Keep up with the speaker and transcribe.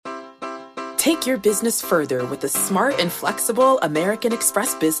Take your business further with the smart and flexible American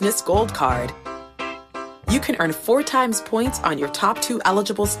Express Business Gold Card. You can earn 4 times points on your top 2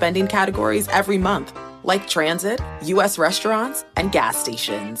 eligible spending categories every month, like transit, U.S. restaurants, and gas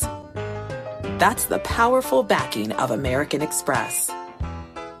stations. That's the powerful backing of American Express.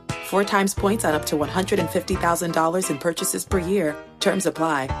 4 times points on up to $150,000 in purchases per year. Terms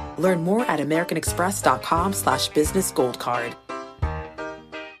apply. Learn more at americanexpress.com/businessgoldcard.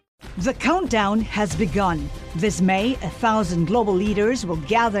 The countdown has begun. This May, 1,000 global leaders will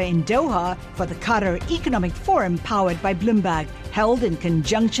gather in Doha for the Qatar Economic Forum powered by Bloomberg, held in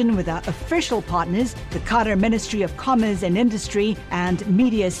conjunction with our official partners, the Qatar Ministry of Commerce and Industry and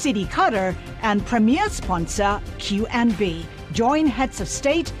Media City Qatar, and premier sponsor Q&B. Join heads of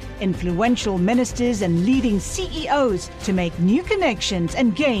state, influential ministers, and leading CEOs to make new connections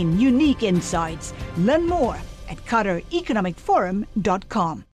and gain unique insights. Learn more at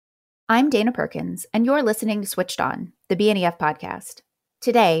QatarEconomicForum.com. I'm Dana Perkins, and you're listening to Switched On, the BNEF podcast.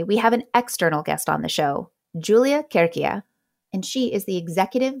 Today, we have an external guest on the show, Giulia Chierchia, and she is the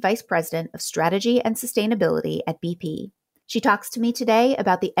Executive Vice President of Strategy and Sustainability at BP. She talks to me today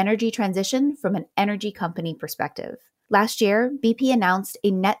about the energy transition from an energy company perspective. Last year, BP announced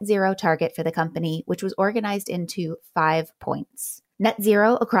a net zero target for the company, which was organized into 5 points. Net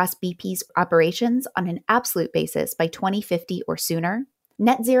zero across BP's operations on an absolute basis by 2050 or sooner.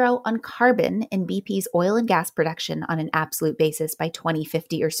 Net zero on carbon in BP's oil and gas production on an absolute basis by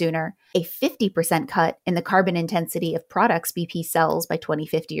 2050 or sooner. A 50% cut in the carbon intensity of products BP sells by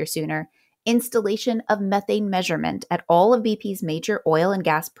 2050 or sooner. Installation of methane measurement at all of BP's major oil and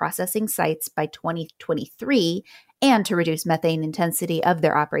gas processing sites by 2023, and to reduce methane intensity of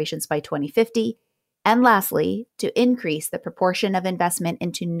their operations by 2050. And lastly, to increase the proportion of investment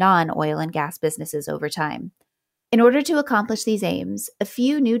into non-oil and gas businesses over time. In order to accomplish these aims, a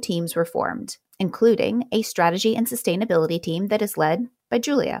few new teams were formed, including a strategy and sustainability team that is led by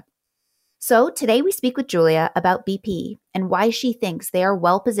Giulia. So today we speak with Giulia about BP and why she thinks they are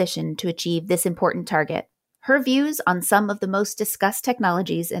well positioned to achieve this important target, her views on some of the most discussed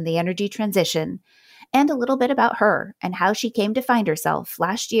technologies in the energy transition, and a little bit about her and how she came to find herself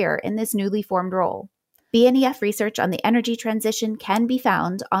last year in this newly formed role. BNEF research on the energy transition can be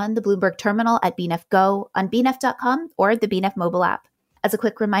found on the Bloomberg terminal at BNEF Go, on bnef.com, or the BNEF mobile app. As a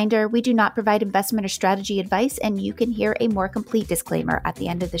quick reminder, we do not provide investment or strategy advice, and you can hear a more complete disclaimer at the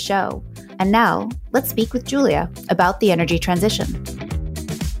end of the show. And now, let's speak with Giulia about the energy transition.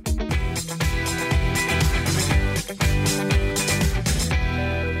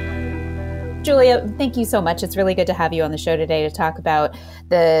 Giulia, thank you so much. It's really good to have you on the show today to talk about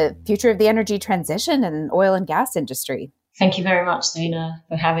the future of the energy transition and oil and gas industry. Thank you very much, Dana,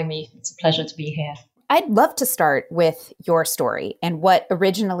 for having me. It's a pleasure to be here. I'd love to start with your story and what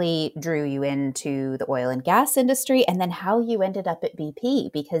originally drew you into the oil and gas industry, and then how you ended up at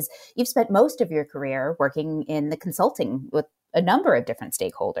BP, because you've spent most of your career working in the consulting with a number of different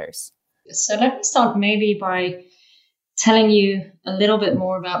stakeholders. So let me start maybe by telling you a little bit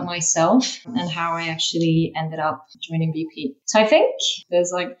more about myself and how I actually ended up joining BP. So I think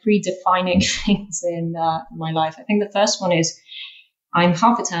there's like 3 defining things in my life. I think the first one is I'm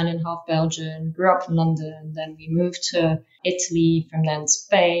half Italian, half Belgian, grew up in London, then we moved to Italy, from then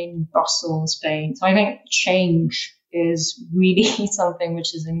Spain, Brussels, Spain. So I think change is really something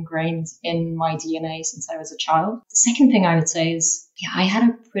which is ingrained in my DNA since I was a child. The second thing I would say is, I had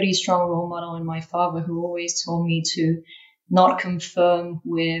a pretty strong role model in my father who always told me to not conform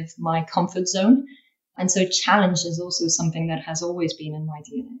with my comfort zone. And so challenge is also something that has always been in my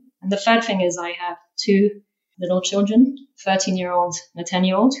DNA. And the third thing is I have 2 little children, 13-year-old and a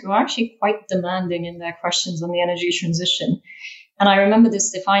 10-year-old, who are actually quite demanding in their questions on the energy transition. And I remember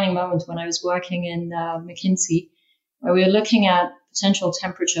this defining moment when I was working in McKinsey, where we were looking at potential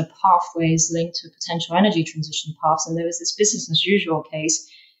temperature pathways linked to potential energy transition paths. And there was this business as usual case,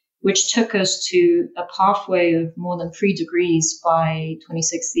 which took us to a pathway of more than 3 degrees by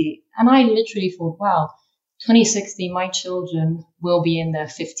 2060. And I literally thought, wow, 2060, my children will be in their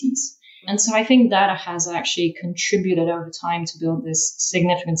 50s. And so I think that has actually contributed over time to build this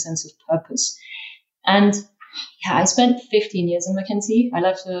significant sense of purpose. And I spent 15 years in McKinsey. I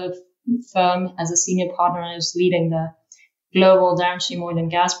left the firm as a senior partner, and I was leading the global downstream oil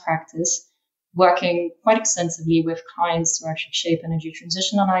and gas practice, working quite extensively with clients to actually shape energy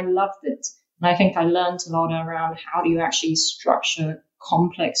transition. And I loved it. And I think I learned a lot around how do you actually structure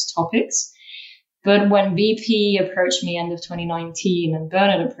complex topics. But when BP approached me end of 2019 and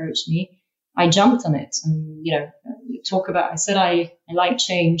Bernard approached me, I jumped on it. And, I said I like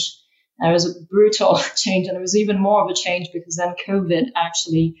change. And it was a brutal change. And it was even more of a change because then COVID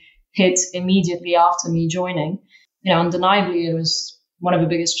actually hit immediately after me joining, undeniably it was one of the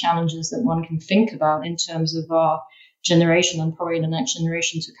biggest challenges that one can think about in terms of our generation and probably the next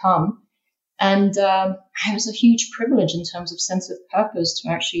generation to come. And it was a huge privilege in terms of sense of purpose to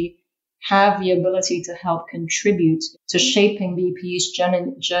actually have the ability to help contribute to shaping BP's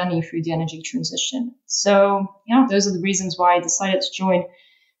journey through the energy transition. So, those are the reasons why I decided to join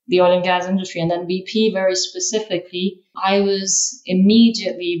the oil and gas industry. And then BP very specifically, I was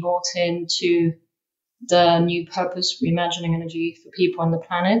immediately brought into the new purpose, reimagining energy for people on the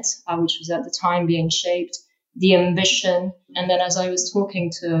planet, which was at the time being shaped, the ambition. And then as I was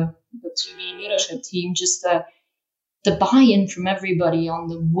talking to the leadership team, just the buy-in from everybody on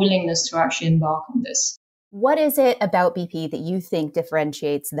the willingness to actually embark on this. What is it about BP that you think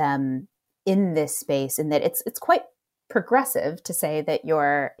differentiates them in this space, and that it's quite progressive to say that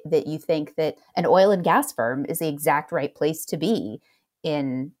you think that an oil and gas firm is the exact right place to be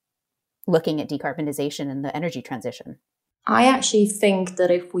in looking at decarbonization and the energy transition? I actually think that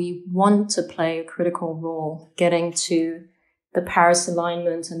if we want to play a critical role getting to the Paris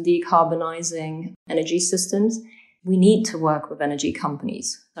alignment and decarbonizing energy systems, we need to work with energy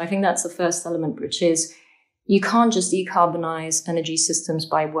companies. I think that's the first element, which is you can't just decarbonize energy systems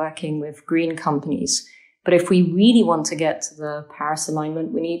by working with green companies. But if we really want to get to the Paris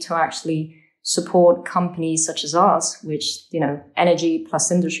alignment, we need to actually support companies such as ours, which, energy plus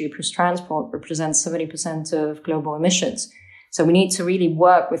industry plus transport represents 70% of global emissions. So we need to really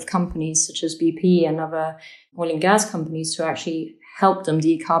work with companies such as BP and other oil and gas companies to actually help them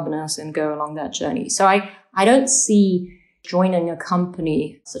decarbonize and go along that journey. So I don't see joining a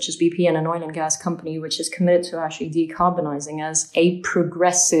company such as BP and an oil and gas company which is committed to actually decarbonizing as a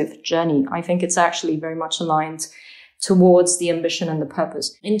progressive journey. I think it's actually very much aligned towards the ambition and the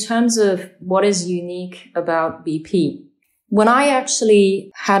purpose. In terms of what is unique about BP, when I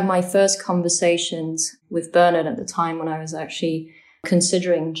actually had my first conversations with Bernard at the time when I was actually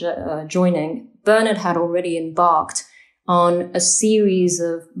considering joining, Bernard had already embarked on a series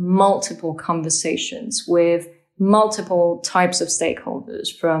of multiple conversations with multiple types of stakeholders,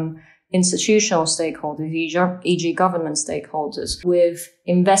 from institutional stakeholders, e.g. government stakeholders, with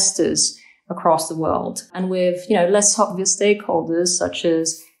investors across the world, and with, less obvious stakeholders such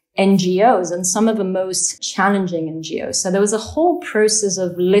as NGOs and some of the most challenging NGOs. So there was a whole process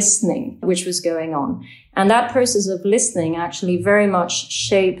of listening which was going on. And that process of listening actually very much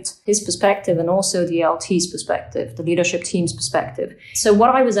shaped his perspective and also the LT's perspective, the leadership team's perspective. So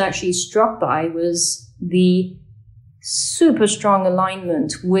what I was actually struck by was the super strong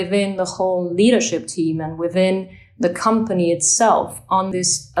alignment within the whole leadership team and within the company itself on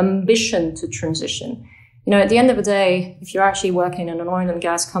this ambition to transition. At the end of the day, if you're actually working in an oil and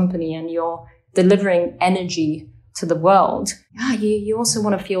gas company and you're delivering energy to the world, you also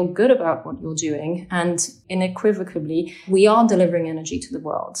want to feel good about what you're doing. And unequivocally, we are delivering energy to the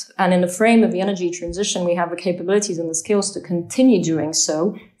world. And in the frame of the energy transition, we have the capabilities and the skills to continue doing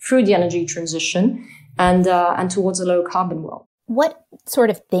so through the energy transition and towards a low carbon world. What sort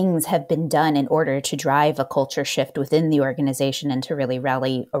of things have been done in order to drive a culture shift within the organization and to really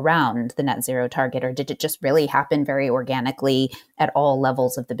rally around the net zero target? Or did it just really happen very organically at all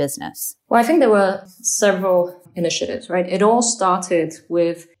levels of the business? Well, I think there were several initiatives, right? It all started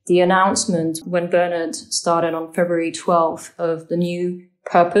with the announcement when Bernard started on February 12th of the new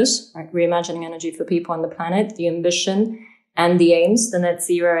purpose, right? Reimagining energy for people on the planet, the ambition and the aims, the net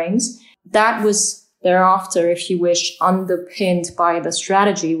zero aims. That was thereafter, if you wish, underpinned by the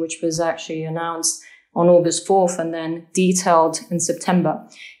strategy, which was actually announced on August 4th and then detailed in September.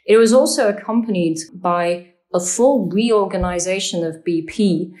 It was also accompanied by a full reorganization of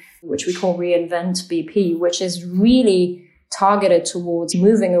BP, which we call Reinvent BP, which is really targeted towards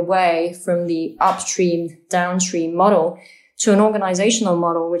moving away from the upstream, downstream model to an organizational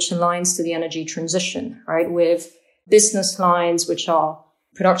model which aligns to the energy transition, right? With business lines which are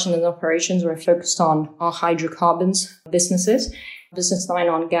production and operations, we're focused on our hydrocarbons businesses. Business line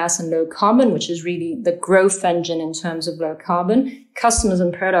on gas and low carbon, which is really the growth engine in terms of low carbon. Customers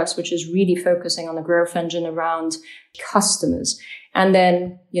and products, which is really focusing on the growth engine around customers. And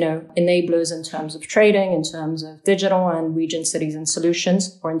then, enablers in terms of trading, in terms of digital and region, cities and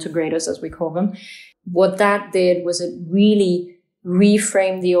solutions, or integrators as we call them. What that did was it really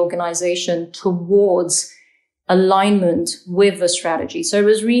reframed the organization towards alignment with the strategy. So it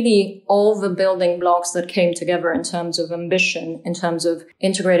was really all the building blocks that came together in terms of ambition, in terms of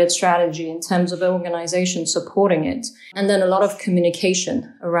integrated strategy, in terms of organization supporting it. And then a lot of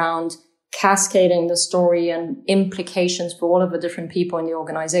communication around cascading the story and implications for all of the different people in the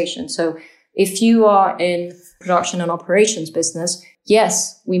organization. So if you are in production and operations business,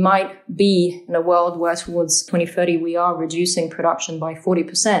 yes, we might be in a world where towards 2030, we are reducing production by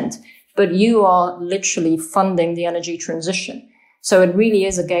 40%, but you are literally funding the energy transition. So it really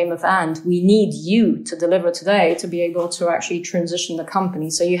is a game of and. We need you to deliver today to be able to actually transition the company.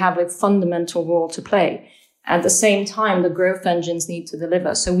 So you have a fundamental role to play. At the same time, the growth engines need to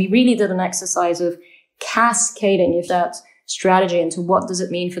deliver. So we really did an exercise of cascading that strategy into what does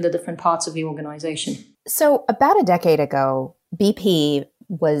it mean for the different parts of the organization. So about a decade ago, BP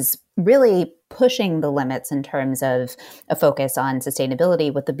was really pushing the limits in terms of a focus on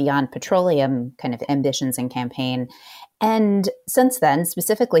sustainability with the Beyond Petroleum kind of ambitions and campaign. And since then,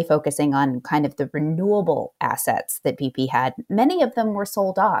 specifically focusing on kind of the renewable assets that BP had, many of them were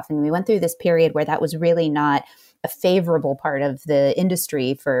sold off. And we went through this period where that was really not a favorable part of the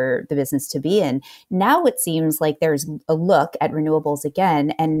industry for the business to be in. Now it seems like there's a look at renewables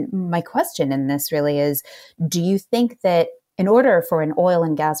again. And my question in this really is, do you think that in order for an oil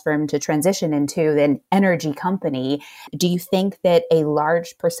and gas firm to transition into an energy company, do you think that a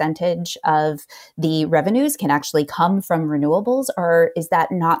large percentage of the revenues can actually come from renewables, or is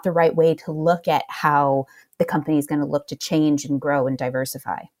that not the right way to look at how the company is going to look to change and grow and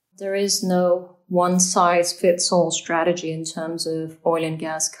diversify? There is no one-size-fits-all strategy in terms of oil and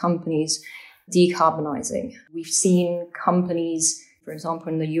gas companies decarbonizing. We've seen companies, for example,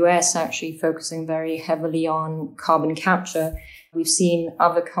 in the US, actually focusing very heavily on carbon capture. We've seen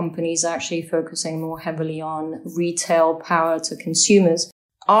other companies actually focusing more heavily on retail power to consumers.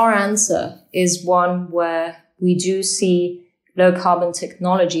 Our answer is one where we do see low carbon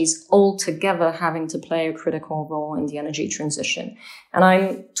technologies altogether having to play a critical role in the energy transition. And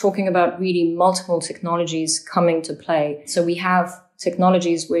I'm talking about really multiple technologies coming to play. So we have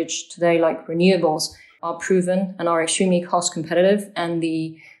technologies which today, like renewables, are proven and are extremely cost competitive. And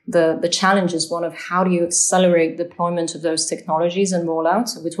the challenge is one of how do you accelerate deployment of those technologies and rollout.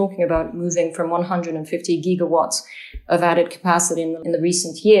 So we're talking about moving from 150 gigawatts of added capacity in the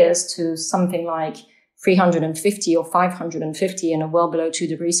recent years to something like 350 or 550 in a well below 2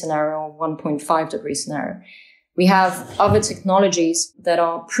 degree scenario or 1.5 degree scenario. We have other technologies that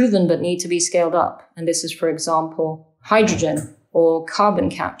are proven but need to be scaled up. And this is, for example, hydrogen or carbon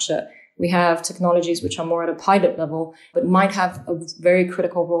capture. We have technologies which are more at a pilot level, but might have a very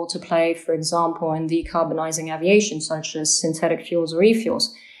critical role to play, for example, in decarbonizing aviation, such as synthetic fuels or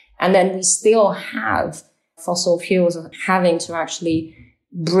e-fuels. And then we still have fossil fuels having to actually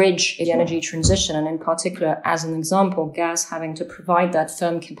bridge the energy transition. And in particular, as an example, gas having to provide that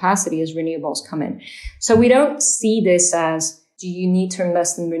firm capacity as renewables come in. So we don't see this as, do you need to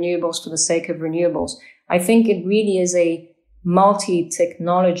invest in renewables for the sake of renewables? I think it really is a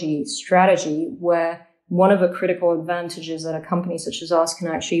multi-technology strategy where one of the critical advantages that a company such as ours can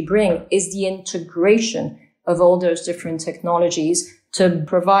actually bring is the integration of all those different technologies to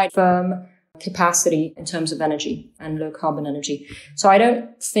provide firm capacity in terms of energy and low carbon energy. So I don't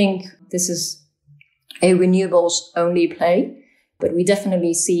think this is a renewables only play, but we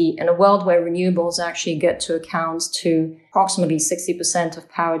definitely see in a world where renewables actually get to account to approximately 60% of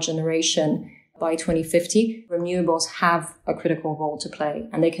power generation by 2050, renewables have a critical role to play,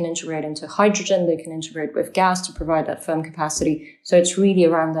 and they can integrate into hydrogen, they can integrate with gas to provide that firm capacity. So it's really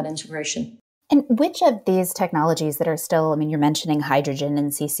around that integration. And which of these technologies that are still, you're mentioning hydrogen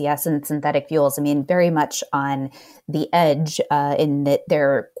and CCS and synthetic fuels, very much on the edge in that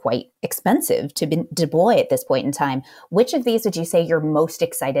they're quite expensive to deploy at this point in time. Which of these would you say you're most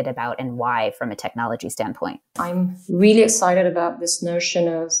excited about and why from a technology standpoint? I'm really excited about this notion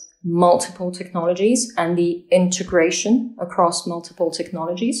of multiple technologies and the integration across multiple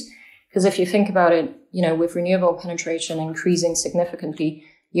technologies. Because if you think about it, with renewable penetration increasing significantly,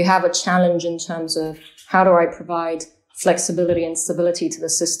 you have a challenge in terms of how do I provide flexibility and stability to the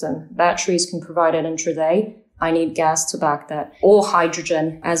system? Batteries can provide it intraday. I need gas to back that, or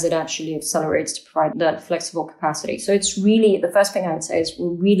hydrogen as it actually accelerates to provide that flexible capacity. So it's really, the first thing I would say is we're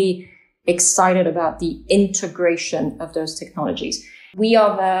really excited about the integration of those technologies. We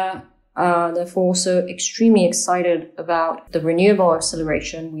are therefore also extremely excited about the renewable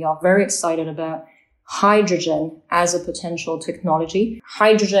acceleration. We are very excited about hydrogen as a potential technology.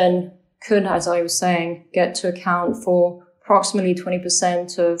 Hydrogen could, as I was saying, get to account for approximately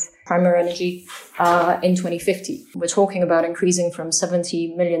 20% of primary energy in 2050. We're talking about increasing from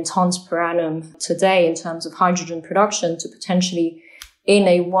 70 million tons per annum today in terms of hydrogen production to potentially, in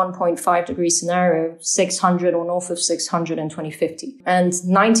a 1.5 degree scenario, 600 or north of 600 in 2050. And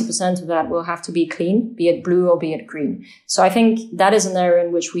 90% of that will have to be clean, be it blue or be it green. So I think that is an area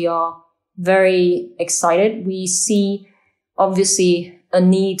in which we are very excited. We see, obviously, a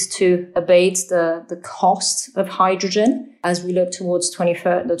need to abate the cost of hydrogen as we look towards the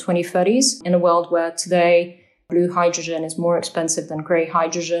 2030s in a world where today blue hydrogen is more expensive than grey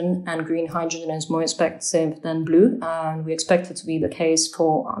hydrogen and green hydrogen is more expensive than blue. And we expect it to be the case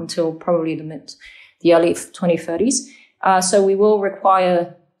for until probably the early 2030s. So we will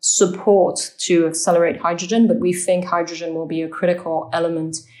require support to accelerate hydrogen, but we think hydrogen will be a critical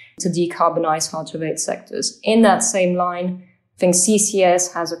element to decarbonize hard-to-abate sectors. In that same line, I think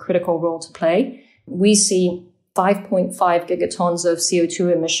CCS has a critical role to play. We see 5.5 gigatons of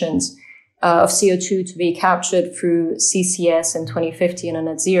CO2 emissions of CO2 to be captured through CCS in 2050 in a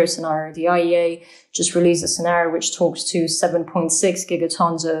net zero scenario. The IEA just released a scenario which talks to 7.6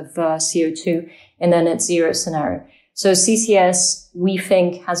 gigatons of CO2 in a net zero scenario. So CCS, we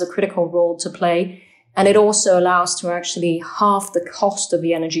think, has a critical role to play. And it also allows to actually halve the cost of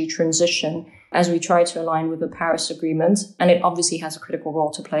the energy transition as we try to align with the Paris Agreement. And it obviously has a critical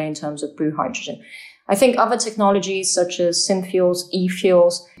role to play in terms of blue hydrogen. I think other technologies such as synfuels,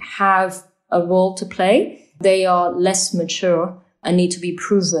 e-fuels have a role to play. They are less mature and need to be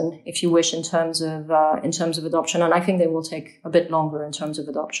proven, if you wish, in terms of adoption. And I think they will take a bit longer in terms of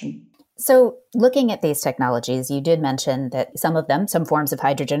adoption. So looking at these technologies, you did mention that some forms of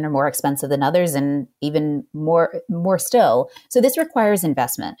hydrogen are more expensive than others and even more still. So this requires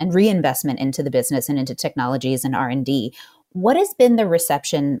investment and reinvestment into the business and into technologies and R&D. What has been the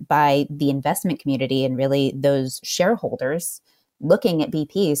reception by the investment community and really those shareholders looking at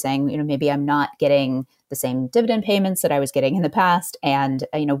BP saying, maybe I'm not getting the same dividend payments that I was getting in the past? And,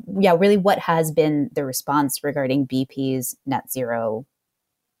 really what has been the response regarding BP's net zero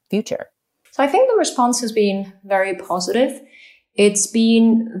future? So I think the response has been very positive. It's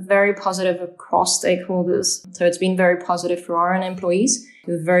been very positive across stakeholders. So it's been very positive for our own employees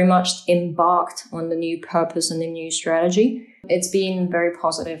who've very much embarked on the new purpose and the new strategy. It's been very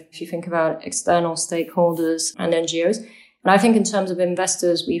positive if you think about external stakeholders and NGOs. And I think in terms of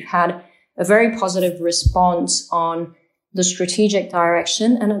investors, we've had a very positive response on the strategic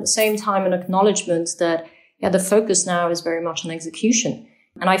direction and at the same time an acknowledgement that the focus now is very much on execution.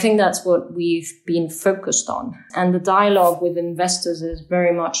 And I think that's what we've been focused on. And the dialogue with investors is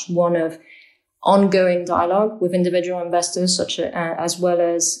very much one of ongoing dialogue with individual investors, as well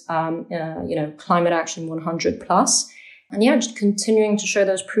as, Climate Action 100 plus. And just continuing to show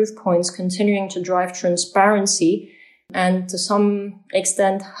those proof points, continuing to drive transparency and to some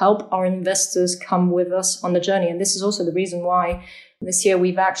extent help our investors come with us on the journey. And this is also the reason why this year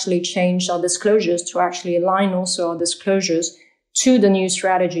we've actually changed our disclosures to actually align also our disclosures to the new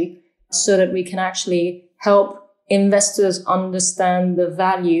strategy so that we can actually help investors understand the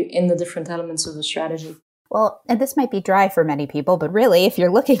value in the different elements of the strategy. Well, and this might be dry for many people, but really, if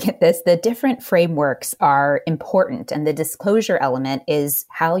you're looking at this, the different frameworks are important. And the disclosure element is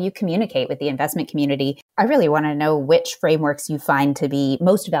how you communicate with the investment community. I really want to know which frameworks you find to be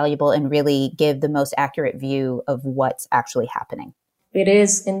most valuable and really give the most accurate view of what's actually happening. It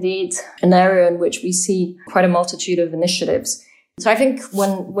is indeed an area in which we see quite a multitude of initiatives. So I think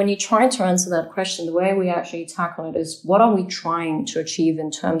when you try to answer that question, the way we actually tackle it is what are we trying to achieve in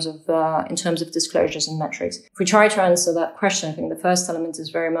terms of disclosures and metrics? If we try to answer that question, I think the first element is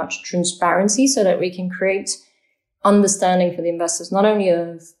very much transparency so that we can create understanding for the investors, not only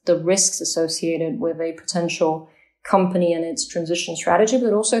of the risks associated with a potential company and its transition strategy,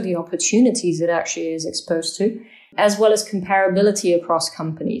 but also the opportunities it actually is exposed to, as well as comparability across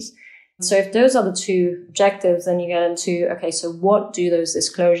companies. So if those are the two objectives, then you get into, okay, so what do those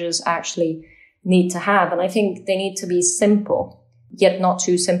disclosures actually need to have? And I think they need to be simple, yet not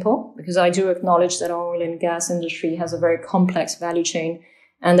too simple, because I do acknowledge that our oil and gas industry has a very complex value chain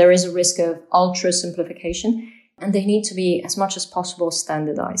and there is a risk of ultra simplification, and they need to be as much as possible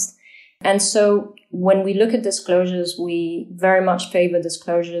standardized. And so when we look at disclosures, we very much favor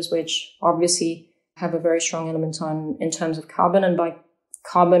disclosures which obviously have a very strong element in terms of carbon. And by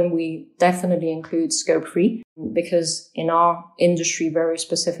carbon, we definitely include scope 3 because in our industry, very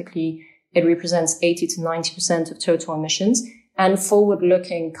specifically, it represents 80 to 90% of total emissions and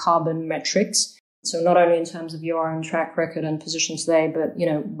forward-looking carbon metrics. So not only in terms of your own track record and position today, but,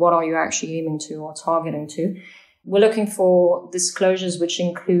 what are you actually aiming to or targeting to? We're looking for disclosures which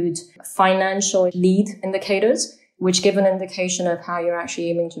include financial lead indicators, which give an indication of how you're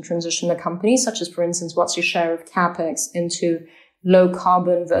actually aiming to transition the company, such as, for instance, what's your share of CapEx into low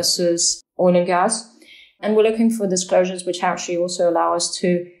carbon versus oil and gas. And we're looking for disclosures which actually also allow us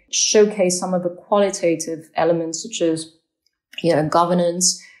to showcase some of the qualitative elements, such as,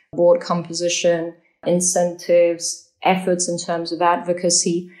 governance, board composition, incentives, efforts in terms of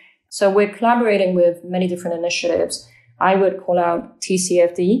advocacy. So we're collaborating with many different initiatives I would call out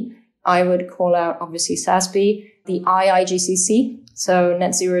TCFD. I would call out, obviously, SASB, the IIGCC, so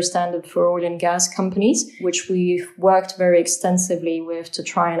Net Zero Standard for Oil and Gas Companies, which we've worked very extensively with to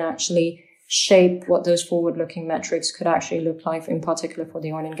try and actually shape what those forward-looking metrics could actually look like, in particular for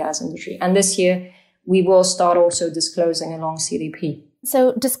the oil and gas industry. And this year, we will start also disclosing along CDP.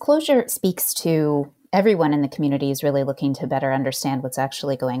 So disclosure speaks to everyone in the community is really looking to better understand what's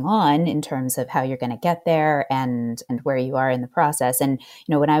actually going on in terms of how you're going to get there and where you are in the process. And,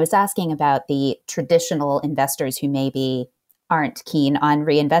 when I was asking about the traditional investors who maybe aren't keen on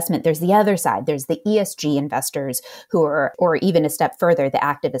reinvestment, there's the other side. There's the ESG investors who are, or even a step further, the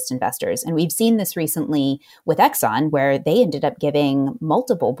activist investors. And we've seen this recently with Exxon, where they ended up giving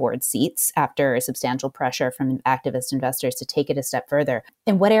multiple board seats after substantial pressure from activist investors to take it a step further.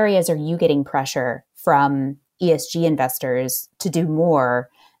 In what areas are you getting pressure from ESG investors to do more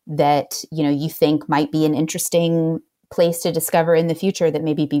that, you think might be an interesting place to discover in the future that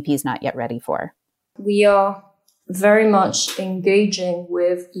maybe BP is not yet ready for? We are very much engaging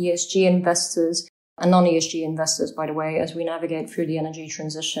with ESG investors and non-ESG investors, by the way, as we navigate through the energy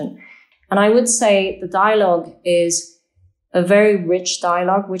transition. And I would say the dialogue is a very rich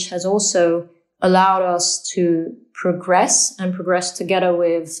dialogue, which has also allowed us to progress together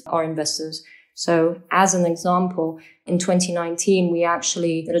with our investors. So as an example, in 2019, we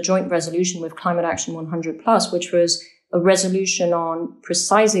actually did a joint resolution with Climate Action 100+, which was a resolution on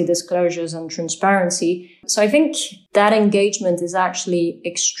precisely disclosures and transparency. So I think that engagement is actually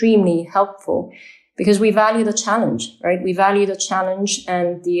extremely helpful because we value the challenge, right? We value the challenge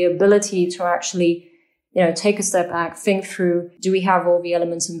and the ability to actually, take a step back, think through, do we have all the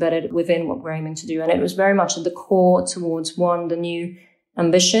elements embedded within what we're aiming to do? And it was very much at the core towards the new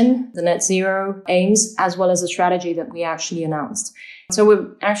ambition, the net zero aims, as well as the strategy that we actually announced. So we're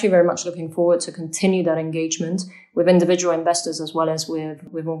actually very much looking forward to continue that engagement with individual investors as well as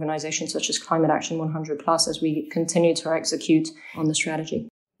with organizations such as Climate Action 100+ as we continue to execute on the strategy.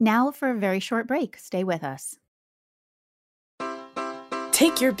 Now for a very short break. Stay with us.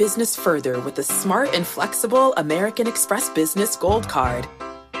 Take your business further with the smart and flexible American Express Business Gold Card.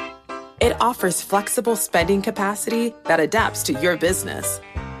 It offers flexible spending capacity that adapts to your business.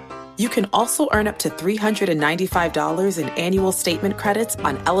 You can also earn up to $395 in annual statement credits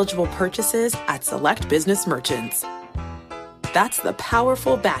on eligible purchases at select business merchants. That's the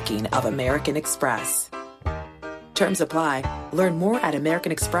powerful backing of American Express. Terms apply. Learn more at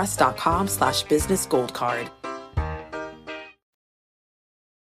americanexpress.com/business gold card.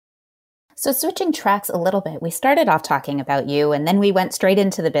 So switching tracks a little bit, we started off talking about you and then we went straight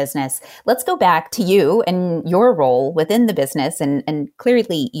into the business. Let's go back to you and your role within the business. And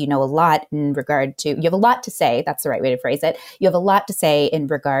clearly, a lot in regard to, you have a lot to say. That's the right way to phrase it. You have a lot to say in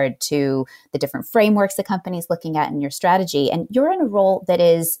regard to the different frameworks the company's looking at in your strategy. And you're in a role that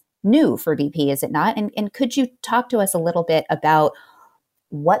is new for BP, is it not? And could you talk to us a little bit about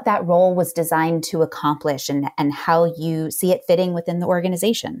what that role was designed to accomplish and how you see it fitting within the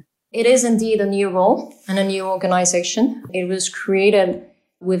organization? It is indeed a new role and a new organization. It was created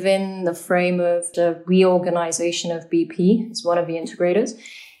within the frame of the reorganization of BP as one of the integrators.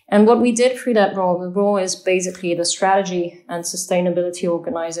 And what we did through that role, the role is basically the strategy and sustainability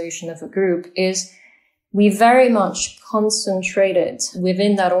organization of a group, is we very much concentrated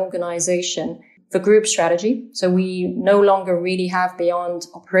within that organization the group strategy. So we no longer really have beyond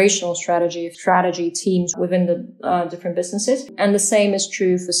operational strategy teams within the different businesses. And the same is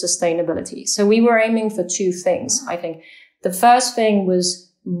true for sustainability. So we were aiming for two things, I think. The first thing was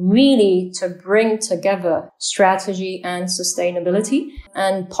really to bring together strategy and sustainability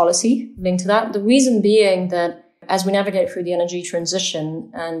and policy linked to that. The reason being that as we navigate through the energy transition,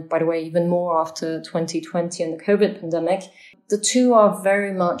 and by the way, even more after 2020 and the COVID pandemic, the two are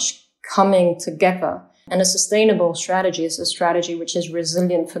very much coming together. And a sustainable strategy is a strategy which is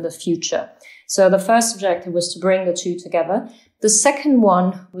resilient for the future. So the first objective was to bring the two together. The second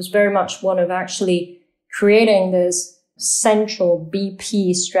one was very much one of actually creating this central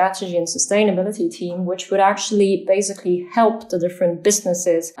BP strategy and sustainability team, which would actually basically help the different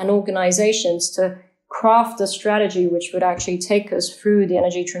businesses and organizations to craft a strategy which would actually take us through the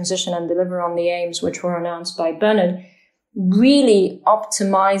energy transition and deliver on the aims which were announced by Bernard, really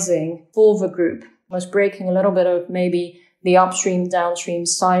optimizing for the group, was breaking a little bit of maybe the upstream, downstream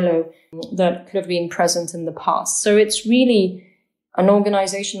silo that could have been present in the past. So it's really an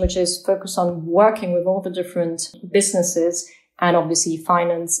organization which is focused on working with all the different businesses and obviously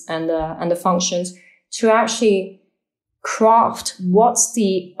finance and the functions to actually craft what's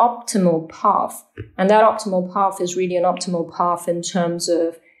the optimal path. And that optimal path is really an optimal path in terms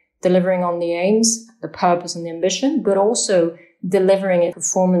of delivering on the aims, the purpose and the ambition, but also delivering a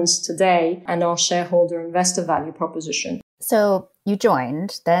performance today and our shareholder investor value proposition. So you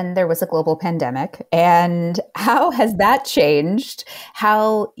joined, then there was a global pandemic. And how has that changed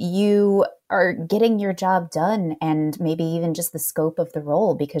how you are getting your job done and maybe even just the scope of the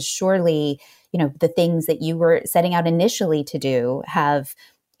role? Because surely, the things that you were setting out initially to do have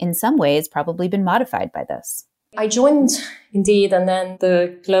in some ways probably been modified by this. I joined indeed, and then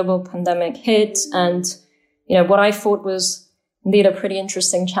the global pandemic hit. And, what I thought was indeed a pretty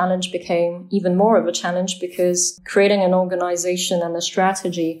interesting challenge became even more of a challenge, because creating an organization and a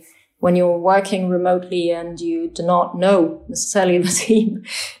strategy when you're working remotely and you do not know necessarily the team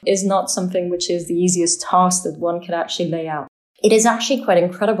is not something which is the easiest task that one could actually lay out. It is actually quite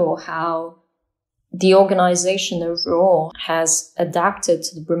incredible how the organization overall has adapted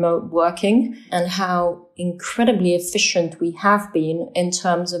to the remote working and how incredibly efficient we have been in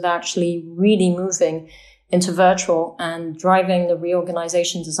terms of actually really moving into virtual and driving the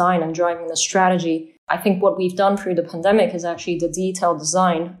reorganization design and driving the strategy. I think what we've done through the pandemic is actually the detailed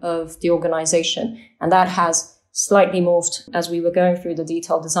design of the organization. And that has slightly morphed as we were going through the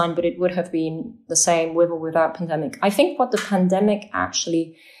detailed design, but it would have been the same with or without pandemic. I think what the pandemic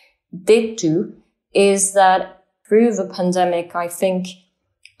actually did do is that through the pandemic, I think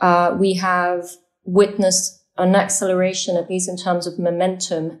we have witnessed an acceleration, at least in terms of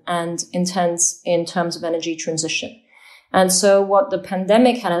momentum and intense in terms of energy transition. And so what the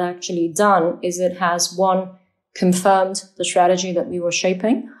pandemic had actually done is it has, one, confirmed the strategy that we were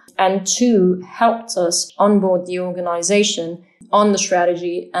shaping, and two, helped us onboard the organization on the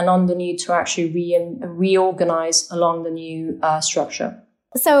strategy and on the need to actually reorganize along the new structure.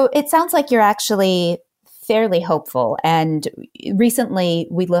 So it sounds like you're actually fairly hopeful. And recently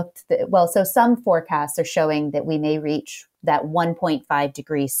we looked, so some forecasts are showing that we may reach that 1.5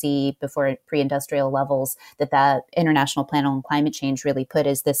 degrees C before pre-industrial levels that International Panel on Climate Change really put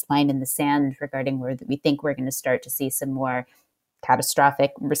as this line in the sand regarding where we think we're going to start to see some more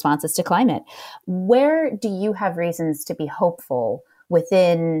catastrophic responses to climate. Where do you have reasons to be hopeful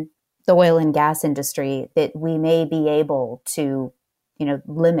within the oil and gas industry that we may be able to,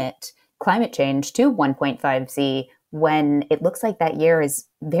 limit climate change to 1.5 C when it looks like that year is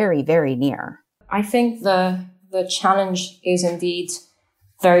very, very near? I think the challenge is indeed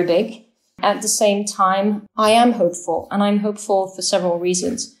very big. At the same time, I am hopeful, and I'm hopeful for several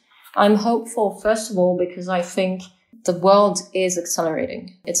reasons. I'm hopeful, first of all, because I think the world is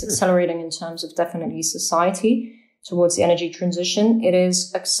accelerating. It's accelerating in terms of definitely society towards the energy transition. It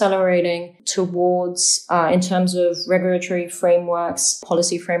is accelerating towards, in terms of regulatory frameworks,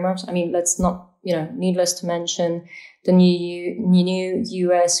 policy frameworks. I mean, let's not, needless to mention the new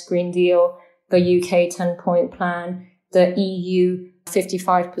US Green Deal, the UK 10-point plan, the EU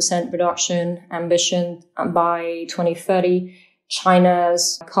 55% reduction ambition by 2030,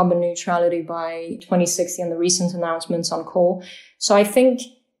 China's carbon neutrality by 2060, and the recent announcements on coal. So I think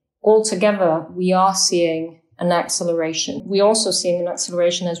altogether we are seeing an acceleration. We're also seeing an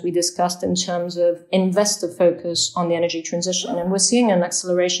acceleration, as we discussed, in terms of investor focus on the energy transition. And we're seeing an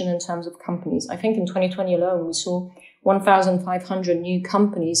acceleration in terms of companies. I think in 2020 alone, we saw 1,500 new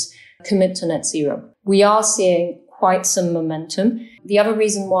companies commit to net zero. We are seeing quite some momentum. The other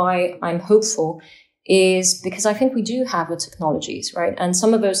reason why I'm hopeful is because I think we do have the technologies, right? And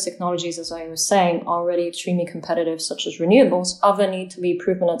some of those technologies, as I was saying, are already extremely competitive, such as renewables. Other need to be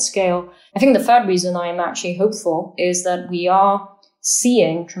proven at scale. I think the third reason I am actually hopeful is that we are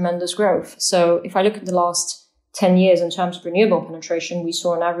seeing tremendous growth. So if I look at the last 10 years in terms of renewable penetration, we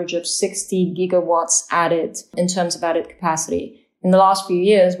saw an average of 60 gigawatts added in terms of added capacity. In the last few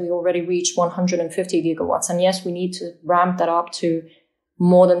years, we already reached 150 gigawatts. And yes, we need to ramp that up to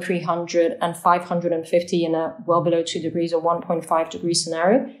more than 300 and 550 in a well below 2 degrees or 1.5 degree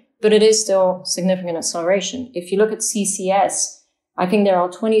scenario. But it is still significant acceleration. If you look at CCS, I think there are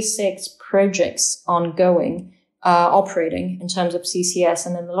 26 projects ongoing, operating in terms of CCS.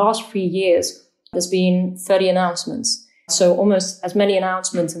 And in the last 3 years, there's been 30 announcements. So almost as many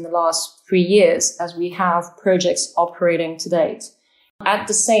announcements in the last 3 years as we have projects operating to date. At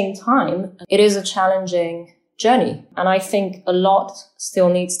the same time, it is a challenging journey. And I think a lot still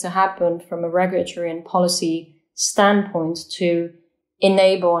needs to happen from a regulatory and policy standpoint to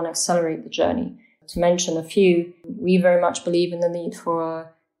enable and accelerate the journey. To mention a few, we very much believe in the need for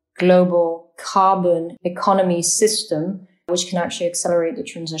a global carbon economy system, which can actually accelerate the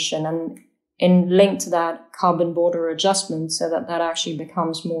transition, and in link to that, carbon border adjustment, so that that actually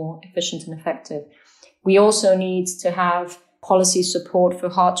becomes more efficient and effective. We also need to have policy support for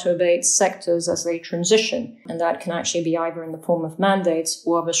hard-to-abate sectors as they transition. And that can actually be either in the form of mandates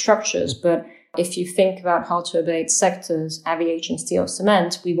or other structures. But if you think about hard-to-abate sectors, aviation, steel,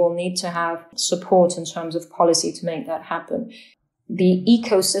 cement, we will need to have support in terms of policy to make that happen. The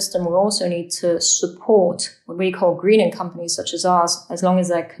ecosystem will also need to support what we call greening companies such as ours, as long as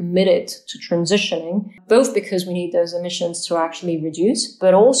they're committed to transitioning, both because we need those emissions to actually reduce,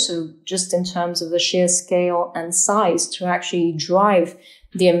 but also just in terms of the sheer scale and size to actually drive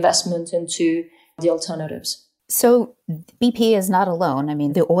the investment into the alternatives. So BP is not alone. I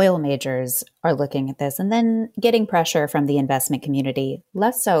mean, the oil majors are looking at this and then getting pressure from the investment community,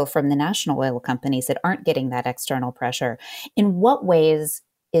 less so from the national oil companies that aren't getting that external pressure. In what ways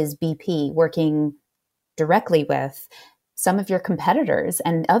is BP working directly with some of your competitors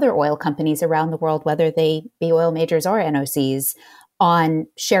and other oil companies around the world, whether they be oil majors or NOCs, on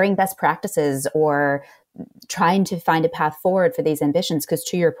sharing best practices or trying to find a path forward for these ambitions? Because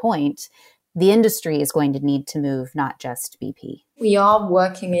to your point, the industry is going to need to move, not just BP. We are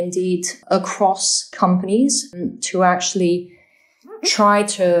working indeed across companies to actually try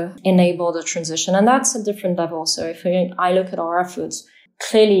to enable the transition. And that's a different level. So if I look at our efforts,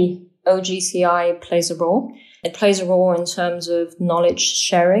 clearly OGCI plays a role. It plays a role in terms of knowledge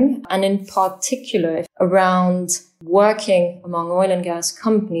sharing, and in particular around working among oil and gas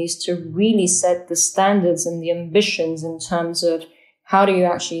companies to really set the standards and the ambitions in terms of how do you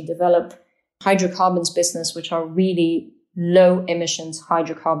actually develop hydrocarbons business, which are really low emissions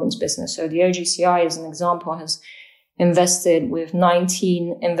hydrocarbons business. So the OGCI, as an example, has invested with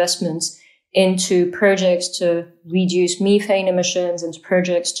 19 investments into projects to reduce methane emissions, into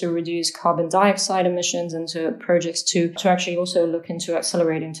projects to reduce carbon dioxide emissions, into projects to actually also look into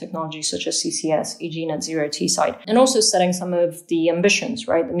accelerating technologies such as CCS, e.g. net zero Teesside, and also setting some of the ambitions,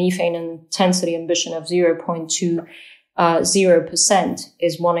 right? The methane intensity ambition of 0.20%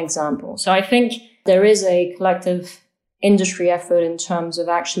 is one example. So I think there is a collective industry effort in terms of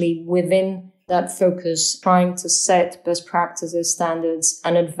actually within that focus, trying to set best practices, standards,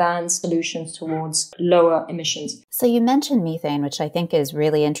 and advance solutions towards lower emissions. So you mentioned methane, which I think is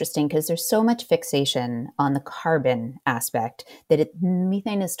really interesting because there's so much fixation on the carbon aspect that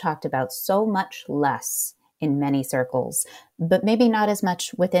methane is talked about so much less in many circles, but maybe not as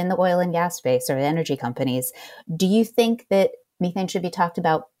much within the oil and gas space or the energy companies. Do you think that methane should be talked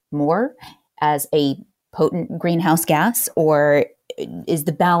about more as a potent greenhouse gas, or is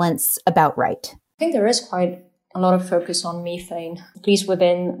the balance about right? I think there is quite a lot of focus on methane, at least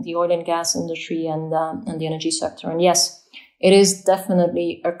within the oil and gas industry and the energy sector. And yes, it is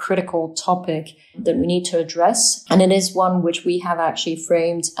definitely a critical topic that we need to address. And it is one which we have actually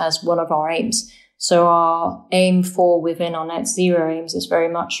framed as one of our aims. So our aim for within our net zero aims is very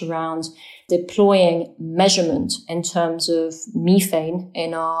much around deploying measurement in terms of methane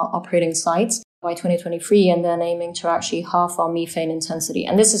in our operating sites by 2023, and then aiming to actually halve our methane intensity.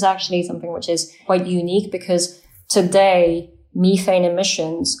 And this is actually something which is quite unique because today methane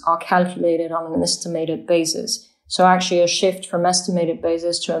emissions are calculated on an estimated basis. So actually a shift from estimated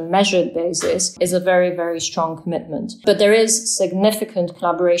basis to a measured basis is a very, very strong commitment. But there is significant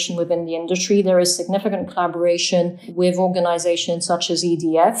collaboration within the industry. There is significant collaboration with organizations such as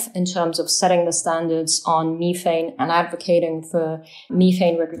EDF in terms of setting the standards on methane and advocating for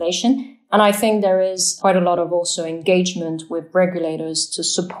methane regulation. And I think there is quite a lot of also engagement with regulators to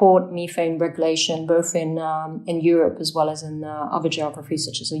support methane regulation, both in Europe as well as in other geographies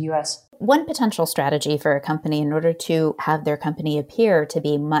such as the US. One potential strategy for a company in order to have their company appear to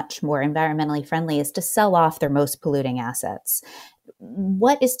be much more environmentally friendly is to sell off their most polluting assets.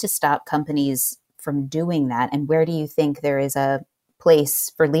 What is to stop companies from doing that? And where do you think there is a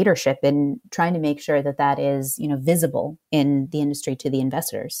place for leadership in trying to make sure that that is, visible in the industry to the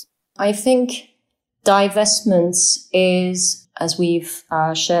investors? I think divestments is, as we've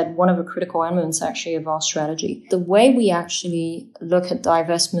shared, one of the critical elements actually of our strategy. The way we actually look at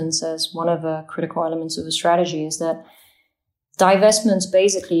divestments as one of the critical elements of the strategy is that divestments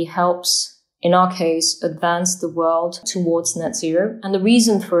basically helps, in our case, advance the world towards net zero. And the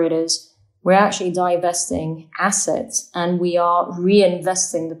reason for it is we're actually divesting assets and we are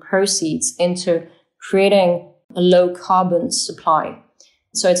reinvesting the proceeds into creating a low carbon supply.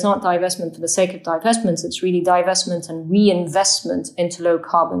 So it's not divestment for the sake of divestments, it's really divestment and reinvestment into low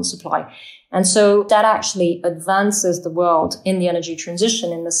carbon supply. And so that actually advances the world in the energy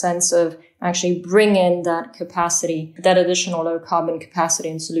transition in the sense of actually bringing that capacity, that additional low carbon capacity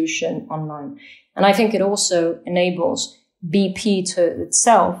and solution online. And I think it also enables BP to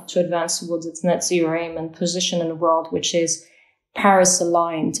itself to advance towards its net zero aim and position in a world which is Paris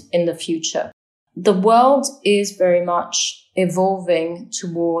aligned in the future. the world is very much evolving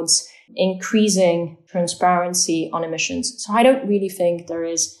towards increasing transparency on emissions. So I don't really think there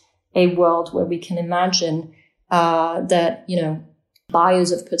is a world where we can imagine that,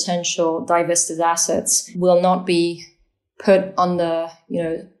 buyers of potential divested assets will not be put under,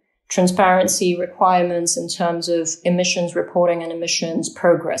 transparency requirements in terms of emissions reporting and emissions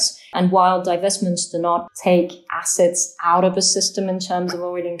progress. And while divestments do not take assets out of a system in terms of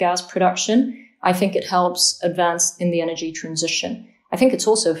oil and gas production, I think it helps advance in the energy transition. I think it's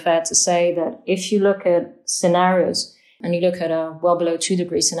also fair to say that if you look at scenarios and you look at a well below 2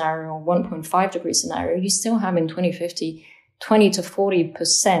 degree scenario or 1.5 degree scenario, you still have in 2050 20 to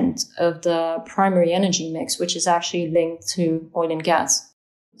 40% of the primary energy mix, which is actually linked to oil and gas.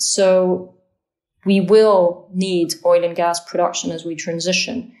 So we will need oil and gas production as we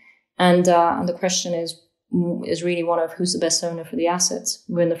transition. And the question is really one of who's the best owner for the assets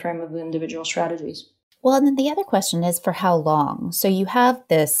within the frame of the individual strategies. Well, and then the other question is for how long? So you have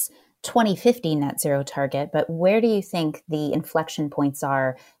this 2050 net zero target, but where do you think the inflection points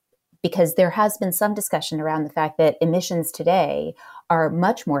are? Because there has been some discussion around the fact that emissions today are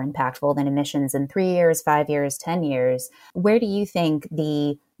much more impactful than emissions in 3 years, 5 years, 10 years. Where do you think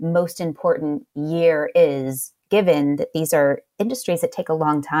the most important year is, given that these are industries that take a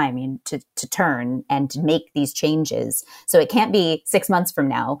long time to turn and to make these changes? So it can't be 6 months from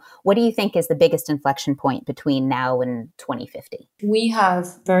now. What do you think is the biggest inflection point between now and 2050? We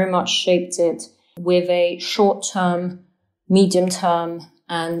have very much shaped it with a short-term, medium-term,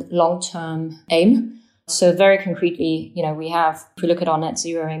 and long-term aim. So very concretely, we have, if we look at our net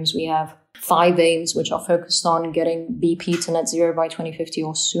zero aims, we have 5 aims which are focused on getting BP to net zero by 2050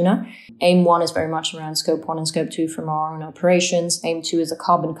 or sooner. Aim 1 is very much around scope 1 and scope 2 from our own operations. Aim 2 is the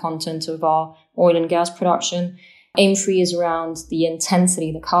carbon content of our oil and gas production. Aim 3 is around the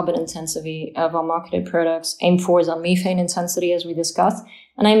intensity, the carbon intensity of our marketed products. Aim 4 is on methane intensity, as we discussed.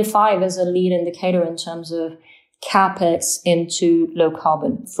 And Aim 5 is a lead indicator in terms of CapEx into low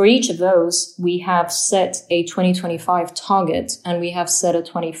carbon. For each of those, we have set a 2025 target and we have set a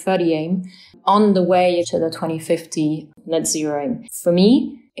 2030 aim on the way to the 2050 net zero aim. For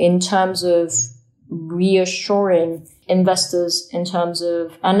me, in terms of reassuring investors in terms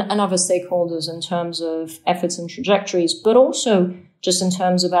of, and other stakeholders in terms of efforts and trajectories, but also just in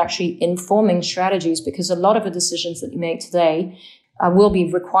terms of actually informing strategies, because a lot of the decisions that you make today will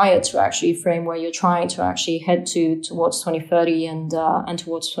be required to actually frame where you're trying to actually head towards 2030 and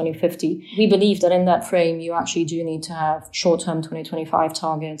towards 2050. We believe that in that frame, you actually do need to have short-term 2025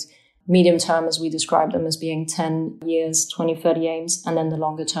 targets, medium-term, as we describe them as being 10 years, 2030 aims, and then the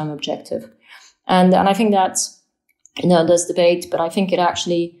longer-term objective. And I think that's, there's debate, but I think it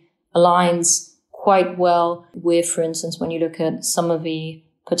actually aligns quite well with, for instance, when you look at some of the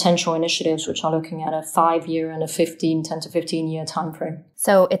potential initiatives which are looking at a 5-year and a 10 to 15 year timeframe.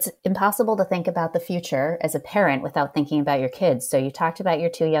 So it's impossible to think about the future as a parent without thinking about your kids. So you talked about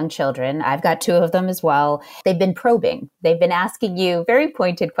your 2 young children. I've got 2 of them as well. They've been probing. They've been asking you very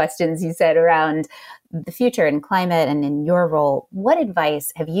pointed questions, you said, around the future and climate and in your role. What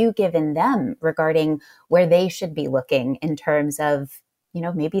advice have you given them regarding where they should be looking in terms of,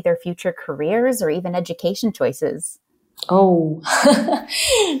 maybe their future careers or even education choices? Oh,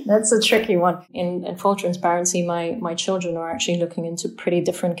 that's a tricky one. In full transparency, my children are actually looking into pretty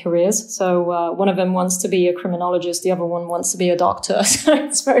different careers. So one of them wants to be a criminologist, the other one wants to be a doctor. So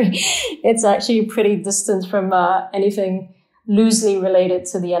it's actually pretty distant from anything loosely related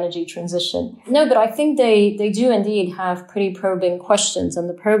to the energy transition. No, but I think they do indeed have pretty probing questions, and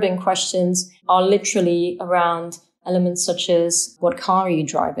the probing questions are literally around elements such as, what car are you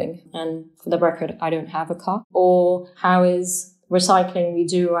driving? And for the record, I don't have a car. Or how is recycling we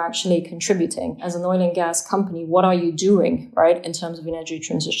do actually contributing? As an oil and gas company, what are you doing, right, in terms of energy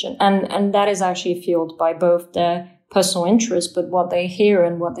transition? And that is actually fueled by both their personal interest, but what they hear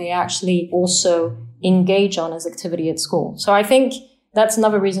and what they actually also engage on as activity at school. So I think that's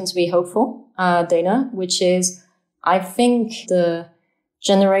another reason to be hopeful, Dana, which is I think the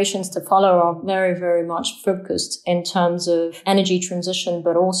generations to follow are very, very much focused in terms of energy transition,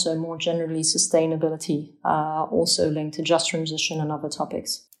 but also more generally sustainability, also linked to just transition and other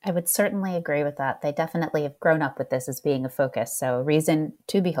topics. I would certainly agree with that. They definitely have grown up with this as being a focus. So reason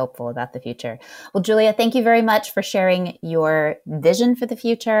to be hopeful about the future. Well, Giulia, thank you very much for sharing your vision for the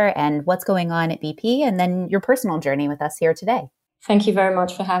future and what's going on at BP, and then your personal journey with us here today. Thank you very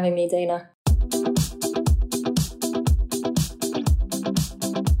much for having me, Dana.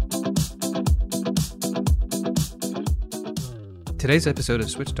 Today's episode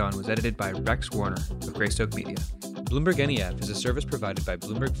of Switched On was edited by Rex Warner of Greystoke Media. Bloomberg NEF is a service provided by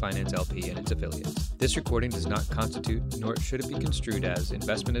Bloomberg Finance LP and its affiliates. This recording does not constitute, nor should it be construed as,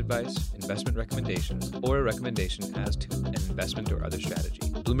 investment advice, investment recommendations, or a recommendation as to an investment or other strategy.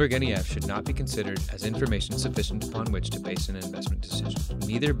 Bloomberg NEF should not be considered as information sufficient upon which to base an investment decision.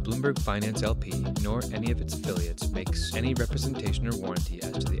 Neither Bloomberg Finance LP nor any of its affiliates makes any representation or warranty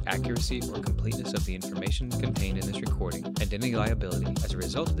as to the accuracy or completeness of the information contained in this recording, and any liability as a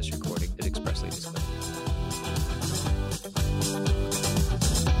result of this recording is expressly disclaimed.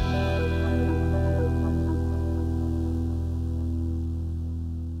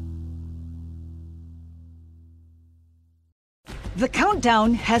 The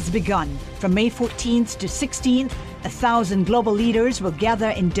countdown has begun. From May 14th to 16th, 1,000 global leaders will gather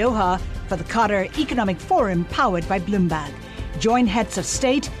in Doha for the Qatar Economic Forum powered by Bloomberg. Join heads of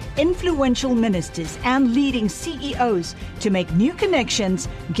state, influential ministers, and leading CEOs to make new connections,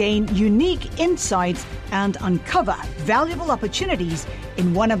 gain unique insights, and uncover valuable opportunities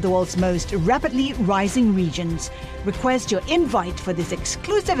in one of the world's most rapidly rising regions. Request your invite for this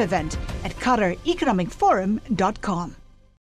exclusive event at QatarEconomicForum.com.